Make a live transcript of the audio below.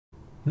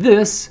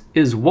This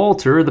is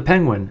Walter the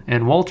penguin,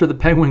 and Walter the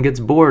penguin gets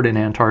bored in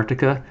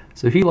Antarctica,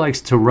 so he likes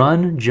to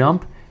run,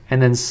 jump,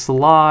 and then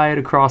slide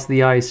across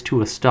the ice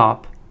to a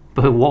stop.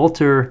 But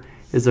Walter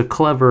is a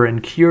clever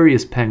and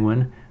curious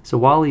penguin, so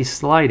while he's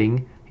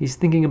sliding, he's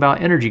thinking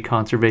about energy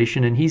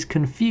conservation, and he's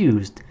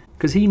confused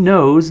because he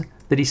knows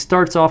that he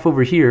starts off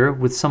over here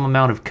with some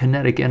amount of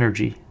kinetic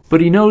energy.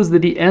 But he knows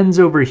that he ends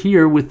over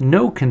here with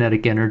no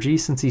kinetic energy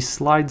since he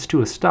slides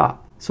to a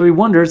stop. So he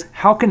wonders,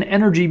 how can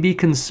energy be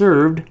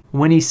conserved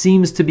when he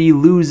seems to be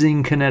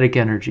losing kinetic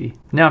energy?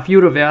 Now, if you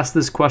would have asked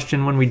this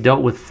question when we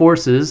dealt with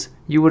forces,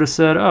 you would have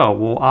said, oh,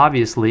 well,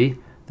 obviously,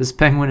 this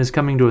penguin is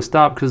coming to a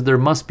stop because there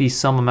must be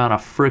some amount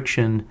of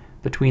friction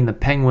between the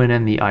penguin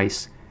and the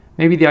ice.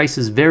 Maybe the ice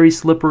is very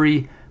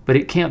slippery, but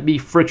it can't be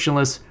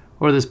frictionless,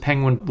 or this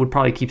penguin would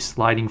probably keep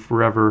sliding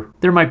forever.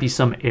 There might be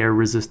some air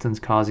resistance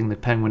causing the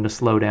penguin to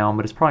slow down,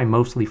 but it's probably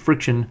mostly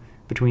friction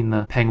between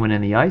the penguin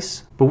and the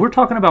ice. But we're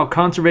talking about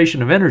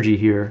conservation of energy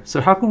here,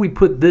 so how can we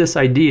put this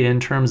idea in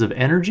terms of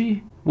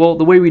energy? Well,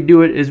 the way we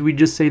do it is we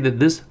just say that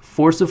this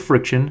force of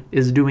friction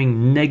is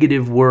doing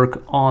negative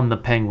work on the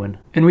penguin.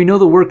 And we know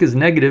the work is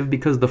negative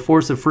because the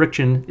force of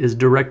friction is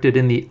directed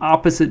in the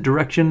opposite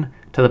direction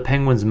to the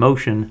penguin's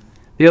motion.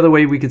 The other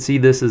way we could see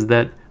this is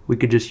that we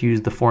could just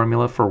use the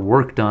formula for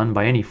work done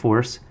by any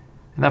force,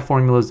 and that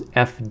formula is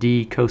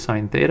FD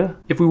cosine theta.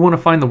 If we want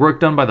to find the work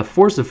done by the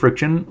force of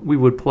friction, we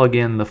would plug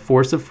in the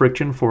force of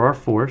friction for our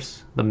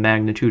force, the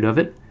magnitude of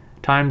it,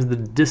 times the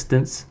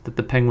distance that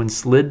the penguin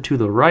slid to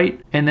the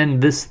right, and then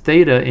this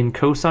theta in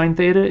cosine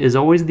theta is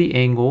always the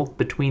angle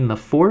between the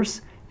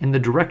force and the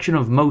direction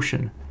of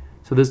motion.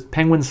 So this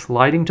penguin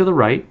sliding to the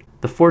right,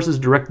 the force is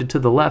directed to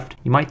the left.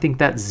 You might think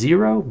that's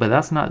zero, but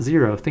that's not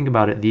zero. Think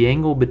about it. The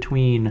angle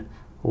between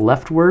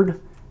leftward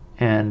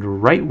and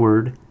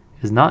rightward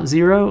is not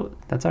zero,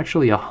 that's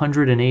actually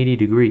 180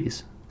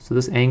 degrees. So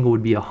this angle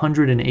would be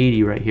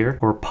 180 right here,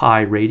 or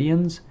pi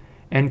radians.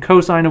 And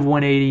cosine of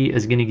 180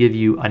 is going to give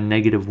you a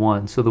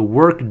 -1. So the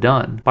work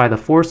done by the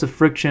force of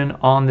friction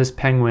on this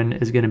penguin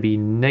is going to be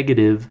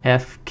negative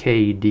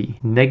FKD.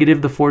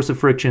 Negative the force of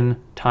friction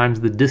times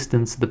the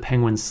distance the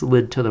penguin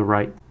slid to the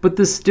right. But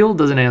this still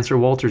doesn't answer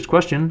Walter's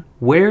question.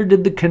 Where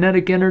did the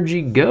kinetic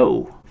energy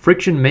go?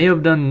 Friction may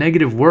have done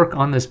negative work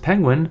on this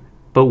penguin,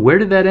 but where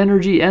did that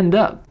energy end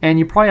up? And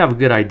you probably have a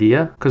good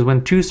idea, because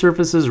when two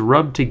surfaces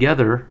rub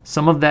together,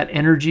 some of that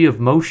energy of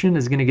motion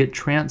is going to get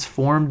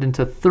transformed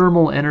into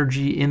thermal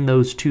energy in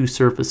those two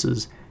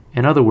surfaces.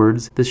 In other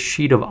words, this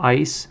sheet of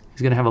ice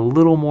is going to have a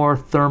little more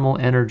thermal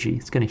energy.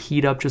 It's going to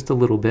heat up just a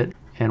little bit,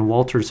 and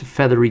Walter's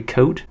feathery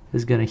coat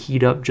is going to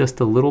heat up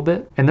just a little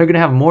bit. And they're going to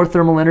have more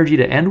thermal energy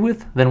to end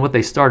with than what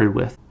they started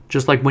with.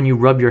 Just like when you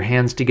rub your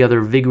hands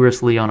together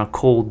vigorously on a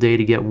cold day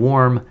to get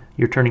warm,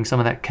 you're turning some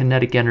of that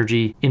kinetic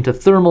energy into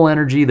thermal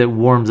energy that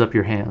warms up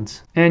your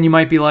hands. And you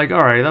might be like,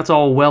 all right, that's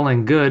all well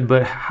and good,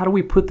 but how do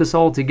we put this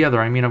all together?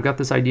 I mean, I've got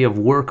this idea of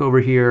work over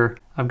here.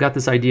 I've got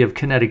this idea of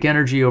kinetic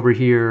energy over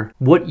here.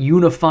 What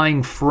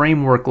unifying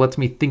framework lets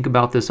me think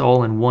about this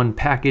all in one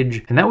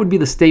package? And that would be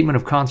the statement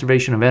of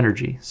conservation of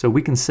energy. So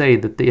we can say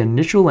that the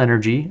initial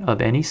energy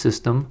of any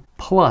system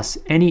plus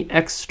any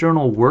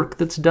external work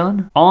that's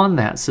done on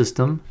that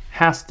system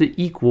has to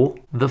equal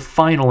the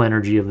final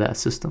energy of that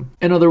system.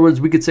 In other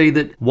words, we could say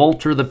that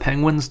Walter the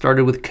penguin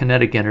started with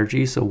kinetic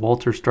energy, so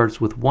Walter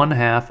starts with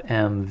 1/2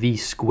 mv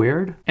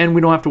squared, and we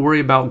don't have to worry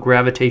about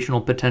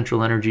gravitational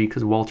potential energy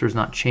because Walter's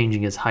not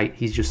changing his height,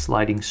 he's just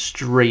sliding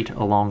straight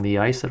along the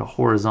ice at a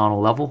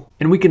horizontal level.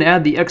 And we can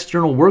add the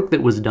external work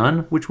that was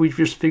done, which we've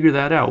just figured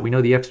that out. We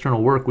know the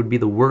external work would be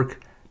the work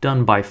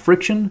done by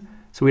friction,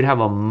 so we'd have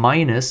a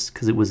minus,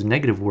 because it was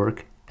negative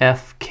work,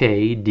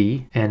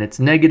 FKD, and it's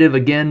negative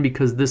again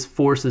because this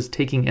force is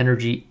taking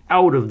energy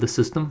out of the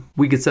system.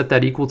 We could set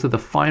that equal to the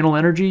final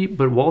energy,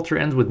 but Walter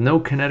ends with no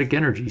kinetic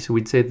energy, so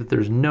we'd say that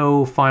there's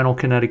no final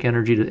kinetic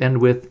energy to end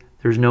with,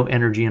 there's no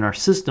energy in our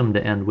system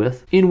to end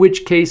with, in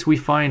which case we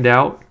find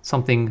out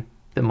something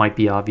that might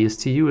be obvious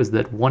to you is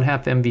that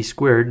 1/2 mv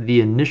squared, the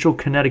initial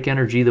kinetic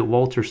energy that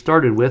Walter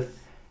started with,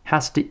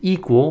 has to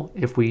equal,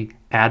 if we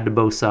add to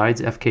both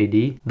sides,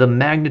 FKD, the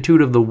magnitude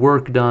of the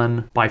work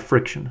done by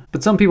friction.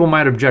 But some people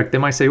might object. They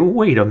might say, well,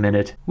 wait a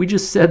minute. We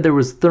just said there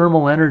was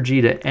thermal energy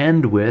to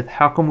end with.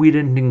 How come we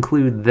didn't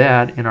include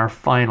that in our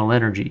final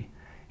energy?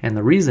 And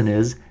the reason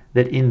is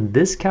that in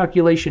this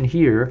calculation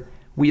here,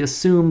 we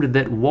assumed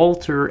that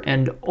Walter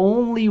and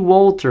only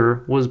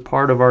Walter was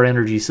part of our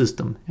energy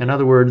system. In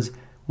other words,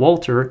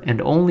 Walter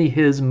and only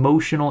his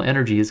motional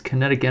energy, his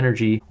kinetic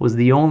energy, was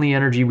the only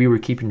energy we were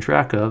keeping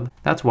track of.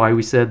 That's why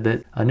we said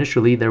that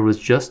initially there was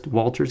just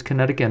Walter's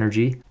kinetic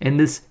energy, and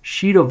this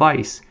sheet of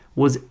ice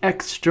was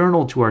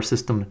external to our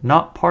system,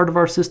 not part of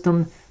our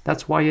system.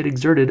 That's why it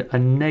exerted a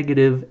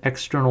negative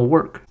external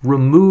work,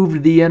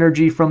 removed the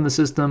energy from the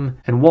system,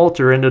 and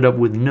Walter ended up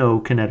with no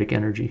kinetic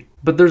energy.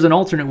 But there's an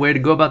alternate way to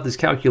go about this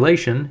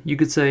calculation. You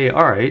could say,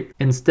 all right,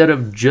 instead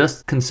of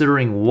just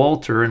considering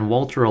Walter and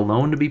Walter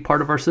alone to be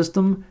part of our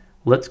system,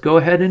 let's go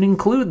ahead and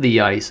include the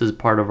ice as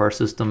part of our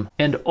system,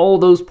 and all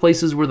those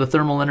places where the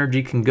thermal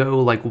energy can go,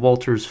 like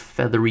Walter's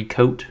feathery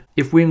coat.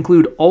 If we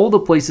include all the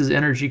places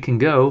energy can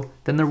go,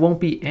 then there won't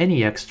be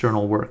any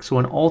external work. So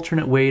an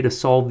alternate way to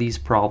solve these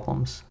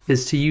problems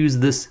is to use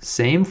this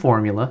same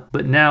formula,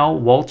 but now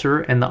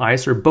Walter and the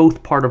ice are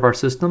both part of our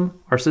system.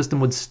 Our system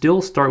would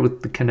still start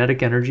with the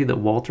kinetic energy that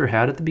Walter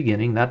had at the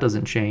beginning. That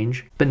doesn't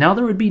change. But now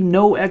there would be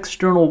no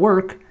external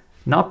work.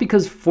 Not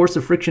because force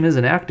of friction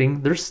isn't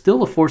acting, there's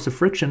still a force of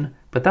friction,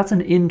 but that's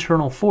an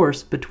internal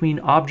force between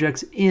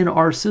objects in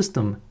our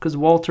system, because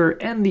Walter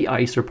and the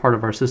ice are part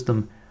of our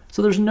system.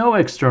 So there's no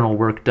external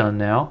work done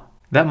now.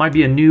 That might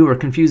be a new or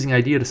confusing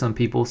idea to some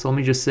people, so let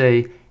me just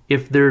say,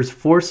 if there's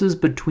forces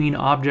between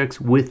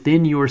objects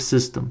within your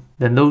system,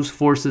 then those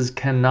forces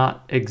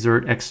cannot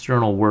exert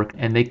external work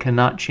and they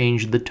cannot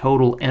change the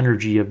total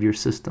energy of your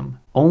system.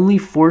 Only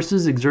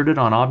forces exerted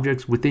on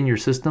objects within your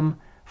system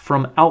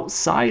from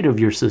outside of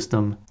your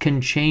system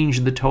can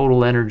change the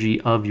total energy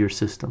of your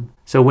system.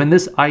 So when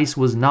this ice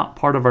was not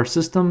part of our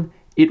system,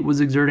 it was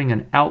exerting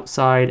an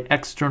outside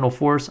external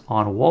force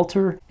on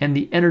Walter, and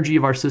the energy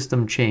of our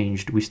system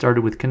changed. We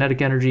started with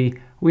kinetic energy,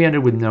 we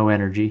ended with no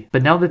energy.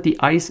 But now that the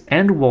ice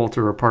and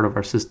Walter are part of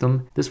our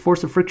system, this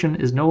force of friction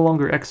is no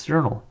longer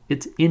external.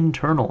 It's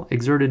internal,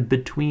 exerted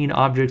between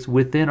objects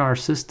within our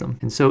system.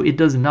 And so it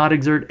does not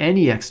exert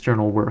any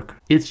external work.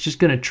 It's just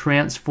going to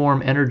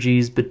transform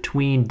energies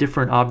between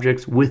different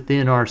objects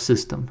within our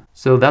system.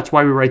 So that's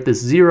why we write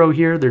this 0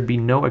 here. There'd be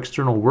no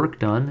external work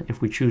done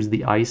if we choose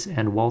the ice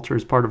and Walter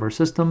as part of our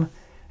system.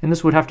 And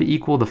this would have to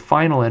equal the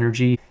final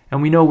energy. And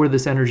we know where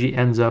this energy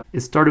ends up. It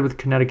started with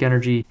kinetic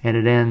energy and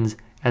it ends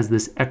as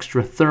this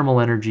extra thermal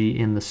energy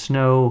in the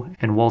snow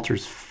and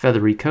Walter's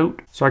feathery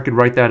coat. So I could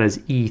write that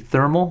as E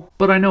thermal,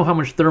 but I know how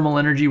much thermal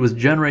energy was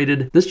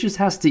generated. This just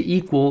has to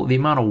equal the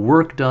amount of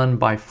work done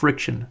by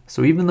friction.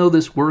 So even though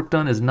this work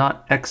done is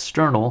not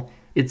external,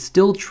 it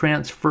still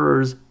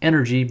transfers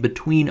energy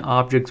between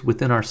objects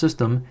within our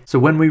system. So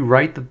when we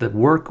write that the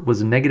work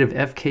was negative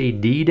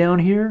FKD down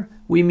here,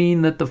 we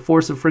mean that the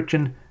force of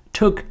friction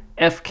took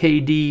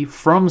FKD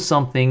from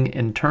something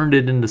and turned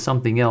it into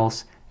something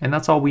else. And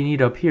that's all we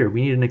need up here.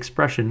 We need an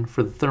expression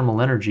for the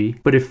thermal energy.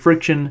 But if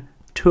friction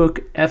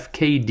took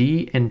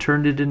FKD and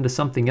turned it into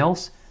something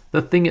else,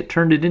 the thing it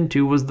turned it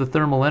into was the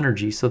thermal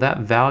energy. So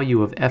that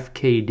value of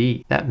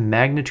FKD, that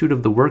magnitude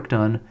of the work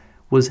done,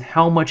 was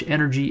how much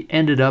energy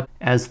ended up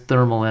as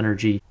thermal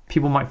energy.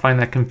 People might find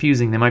that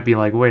confusing. They might be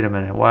like, wait a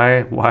minute,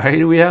 why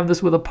do we have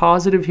this with a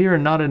positive here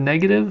and not a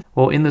negative?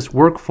 Well, in this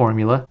work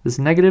formula, this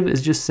negative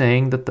is just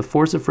saying that the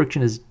force of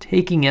friction is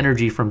taking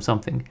energy from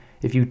something.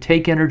 If you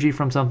take energy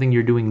from something,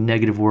 you're doing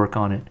negative work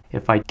on it.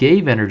 If I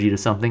gave energy to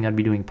something, I'd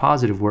be doing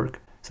positive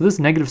work. So this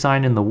negative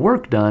sign in the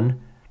work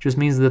done just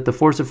means that the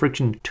force of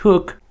friction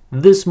took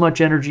this much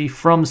energy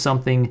from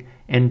something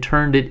and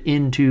turned it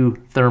into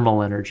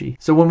thermal energy.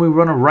 So when we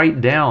want to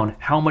write down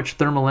how much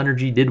thermal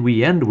energy did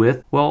we end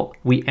with, well,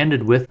 we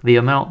ended with the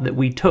amount that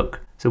we took.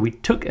 So we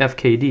took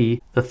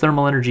FKD, the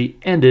thermal energy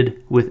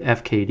ended with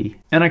FKD.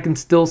 And I can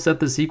still set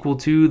this equal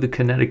to the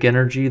kinetic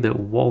energy that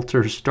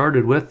Walter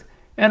started with,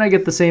 and I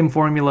get the same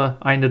formula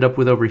I ended up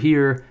with over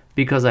here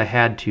because I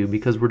had to,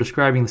 because we're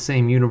describing the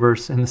same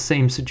universe and the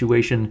same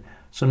situation.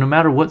 So no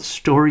matter what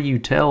story you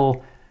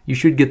tell, you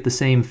should get the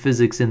same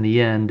physics in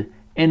the end,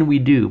 and we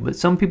do, but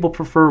some people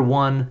prefer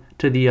one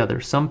to the other.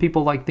 Some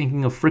people like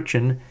thinking of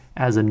friction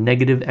as a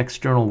negative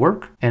external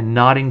work and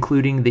not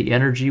including the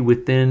energy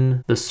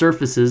within the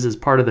surfaces as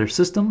part of their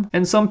system.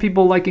 And some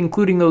people like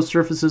including those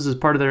surfaces as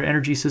part of their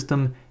energy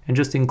system and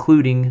just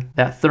including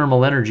that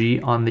thermal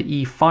energy on the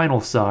E final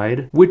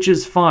side, which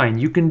is fine.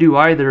 You can do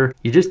either,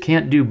 you just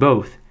can't do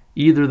both.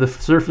 Either the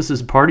surface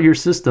is part of your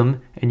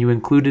system and you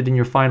include it in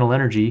your final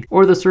energy,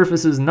 or the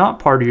surface is not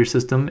part of your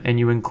system and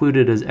you include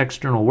it as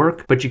external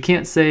work, but you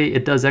can't say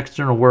it does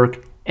external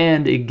work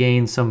and it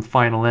gains some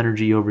final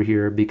energy over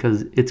here,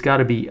 because it's got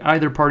to be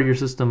either part of your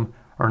system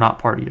or not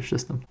part of your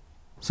system.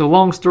 So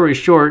long story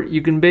short,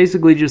 you can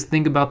basically just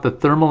think about the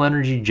thermal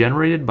energy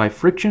generated by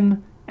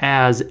friction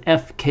as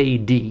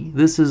FKD.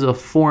 This is a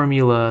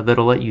formula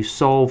that'll let you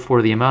solve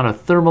for the amount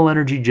of thermal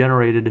energy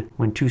generated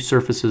when two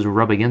surfaces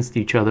rub against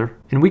each other.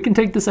 And we can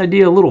take this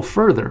idea a little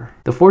further.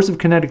 The force of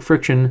kinetic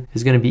friction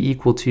is going to be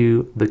equal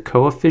to the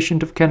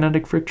coefficient of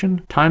kinetic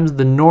friction times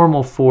the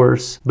normal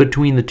force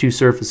between the two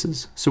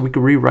surfaces. So we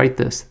could rewrite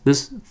this.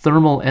 This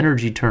thermal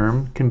energy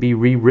term can be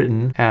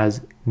rewritten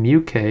as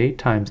mu k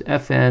times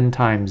Fn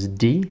times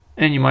d.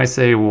 And you might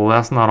say, well,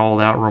 that's not all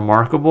that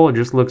remarkable. It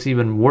just looks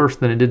even worse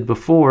than it did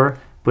before.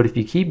 But if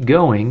you keep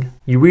going,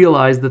 you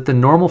realize that the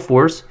normal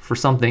force for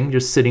something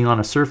just sitting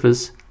on a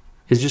surface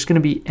is just going to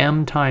be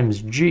m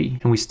times g,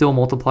 and we still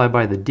multiply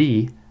by the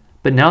d.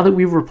 But now that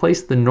we've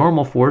replaced the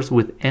normal force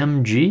with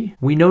mg,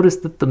 we notice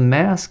that the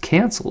mass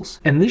cancels.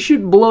 And this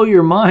should blow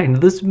your mind.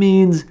 This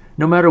means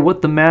no matter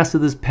what the mass of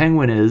this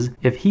penguin is,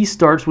 if he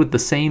starts with the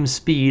same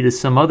speed as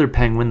some other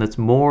penguin that's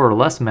more or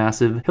less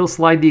massive, he'll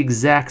slide the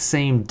exact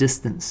same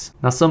distance.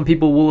 Now some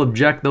people will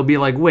object, they'll be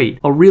like, wait,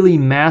 a really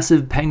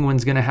massive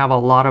penguin's gonna have a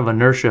lot of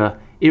inertia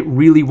it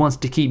really wants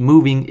to keep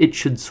moving, it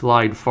should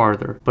slide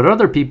farther. But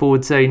other people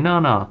would say,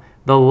 no,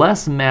 the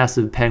less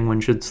massive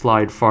penguin should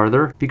slide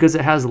farther because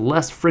it has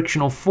less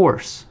frictional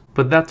force.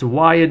 But that's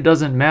why it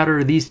doesn't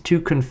matter. These two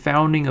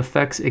confounding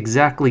effects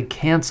exactly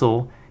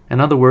cancel.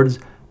 In other words,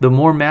 the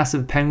more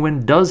massive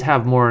penguin does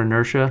have more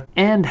inertia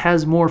and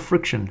has more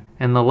friction,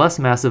 and the less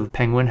massive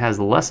penguin has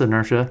less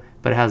inertia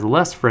but has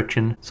less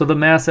friction. So the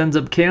mass ends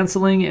up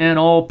canceling, and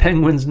all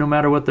penguins, no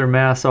matter what their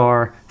mass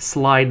are,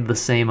 slide the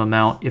same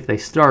amount if they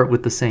start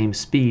with the same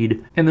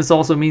speed. And this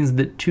also means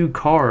that two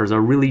cars, a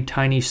really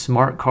tiny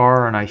smart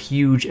car and a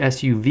huge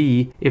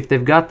SUV, if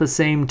they've got the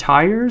same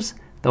tires,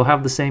 they'll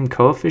have the same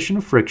coefficient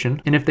of friction,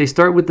 and if they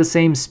start with the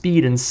same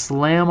speed and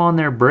slam on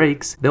their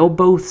brakes, they'll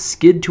both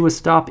skid to a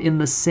stop in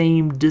the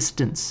same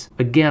distance.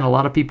 Again, a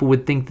lot of people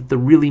would think that the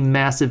really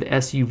massive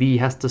SUV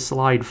has to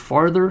slide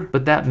farther,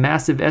 but that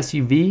massive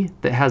SUV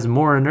that has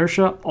more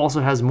inertia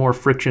also has more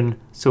friction,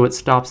 so it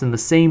stops in the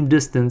same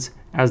distance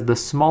as the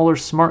smaller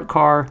smart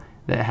car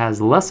that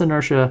has less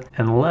inertia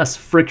and less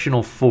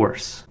frictional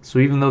force. So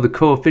even though the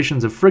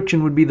coefficients of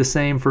friction would be the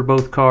same for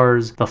both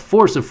cars, the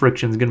force of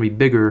friction is going to be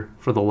bigger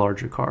for the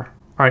larger car.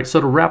 All right,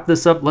 so to wrap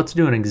this up, let's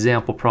do an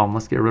example problem.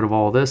 Let's get rid of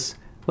all this.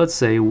 Let's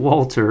say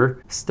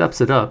Walter steps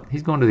it up.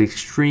 He's going to the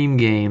extreme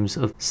games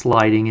of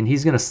sliding, and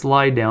he's going to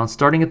slide down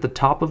starting at the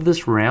top of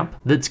this ramp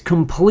that's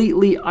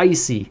completely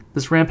icy.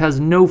 This ramp has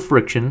no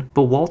friction,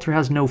 but Walter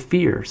has no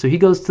fear. So he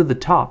goes to the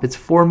top. It's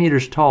 4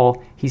 meters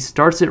tall. He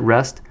starts at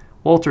rest.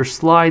 Walter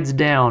slides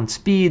down,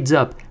 speeds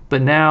up,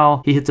 but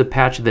now he hits a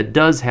patch that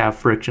does have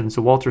friction.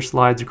 So Walter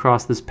slides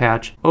across this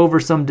patch over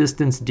some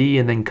distance d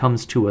and then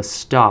comes to a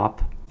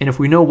stop. And if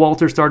we know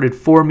Walter started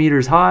 4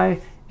 meters high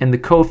and the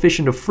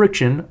coefficient of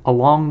friction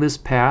along this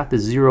path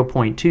is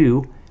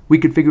 0.2, we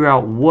could figure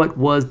out what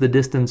was the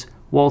distance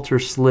Walter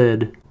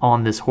slid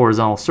on this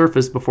horizontal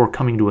surface before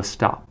coming to a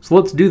stop. So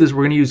let's do this.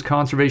 We're going to use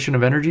conservation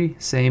of energy,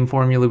 same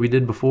formula we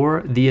did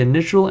before. The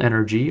initial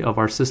energy of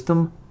our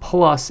system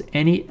plus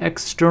any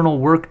external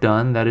work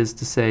done, that is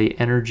to say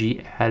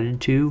energy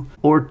added to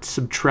or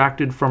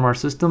subtracted from our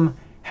system,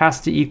 has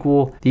to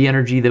equal the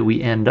energy that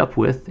we end up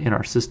with in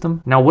our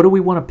system. Now, what do we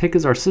want to pick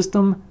as our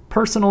system?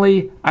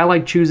 Personally, I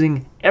like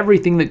choosing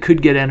everything that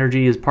could get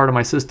energy as part of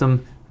my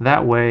system.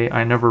 That way,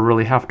 I never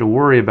really have to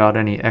worry about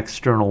any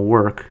external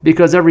work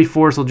because every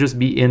force will just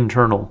be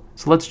internal.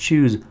 So let's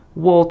choose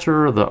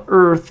Walter, the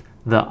Earth,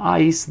 the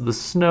ice, the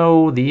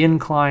snow, the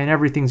incline,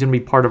 everything's going to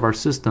be part of our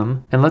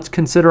system. And let's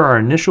consider our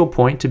initial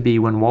point to be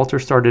when Walter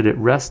started at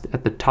rest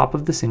at the top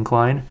of this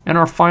incline, and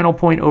our final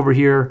point over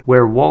here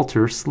where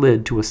Walter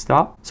slid to a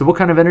stop. So what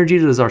kind of energy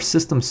does our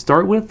system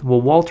start with? Well,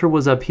 Walter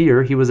was up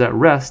here, he was at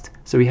rest,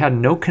 so he had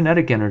no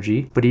kinetic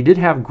energy, but he did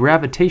have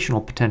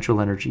gravitational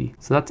potential energy.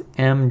 So that's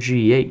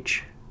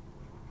mgh.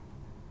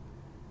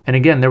 And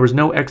again, there was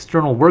no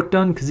external work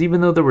done because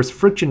even though there was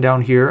friction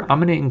down here, I'm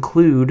going to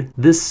include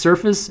this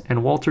surface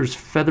and Walter's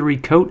feathery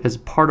coat as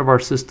part of our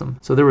system.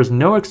 So there was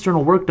no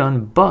external work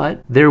done,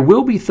 but there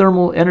will be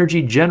thermal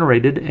energy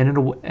generated and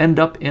it'll end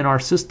up in our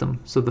system.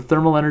 So the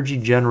thermal energy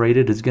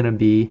generated is going to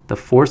be the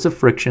force of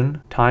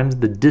friction times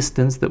the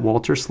distance that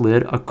Walter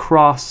slid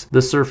across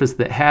the surface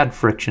that had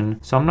friction.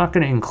 So I'm not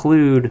going to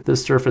include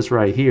this surface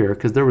right here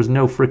because there was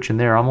no friction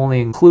there. I'm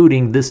only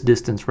including this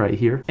distance right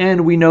here.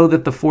 And we know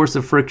that the force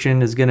of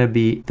friction is going to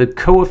be the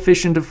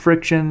coefficient of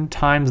friction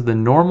times the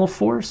normal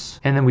force,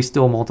 and then we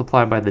still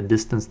multiply by the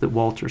distance that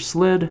Walter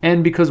slid.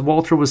 And because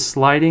Walter was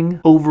sliding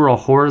over a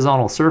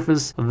horizontal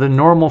surface, the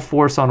normal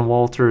force on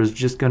Walter is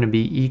just going to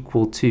be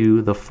equal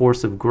to the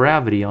force of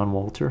gravity on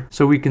Walter.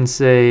 So we can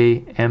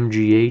say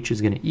mgh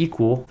is going to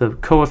equal the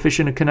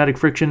coefficient of kinetic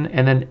friction,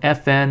 and then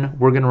Fn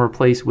we're going to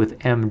replace with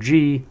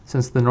mg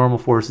since the normal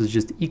force is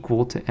just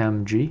equal to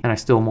mg, and I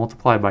still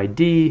multiply by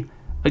d.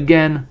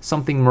 Again,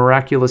 something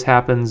miraculous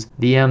happens.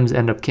 The m's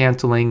end up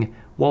canceling.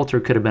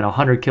 Walter could have been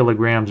 100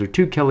 kilograms or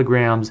 2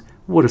 kilograms,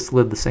 would have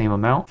slid the same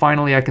amount.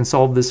 Finally, I can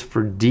solve this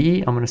for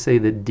d. I'm going to say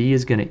that d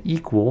is going to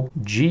equal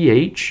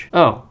gh.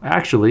 Oh,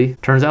 actually,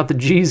 turns out the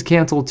g's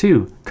cancel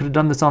too. Could have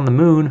done this on the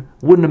moon,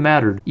 wouldn't have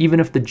mattered. Even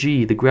if the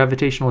g, the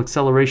gravitational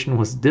acceleration,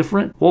 was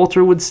different,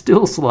 Walter would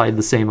still slide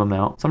the same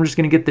amount. So I'm just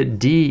going to get that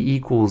d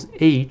equals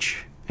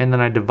h. And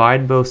then I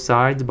divide both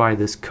sides by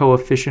this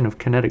coefficient of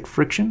kinetic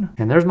friction,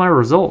 and there's my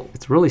result.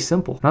 It's really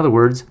simple. In other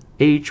words,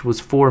 h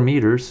was 4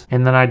 meters,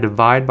 and then I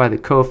divide by the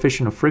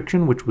coefficient of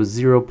friction, which was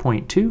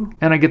 0.2,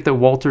 and I get that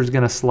Walter's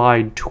going to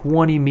slide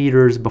 20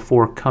 meters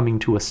before coming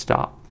to a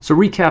stop. So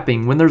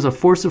recapping, when there's a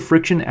force of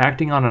friction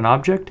acting on an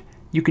object,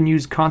 you can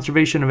use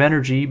conservation of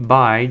energy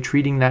by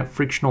treating that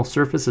frictional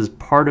surface as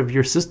part of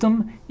your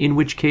system, in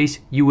which case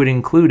you would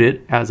include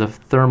it as a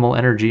thermal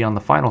energy on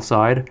the final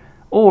side,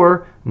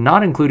 or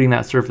not including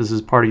that surface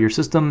as part of your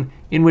system,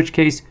 in which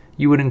case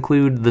you would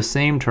include the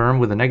same term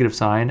with a negative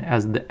sign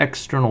as the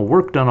external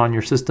work done on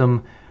your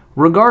system.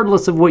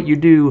 Regardless of what you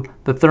do,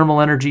 the thermal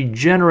energy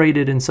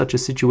generated in such a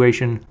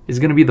situation is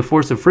going to be the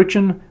force of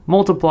friction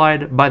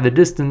multiplied by the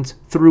distance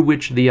through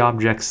which the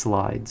object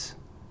slides.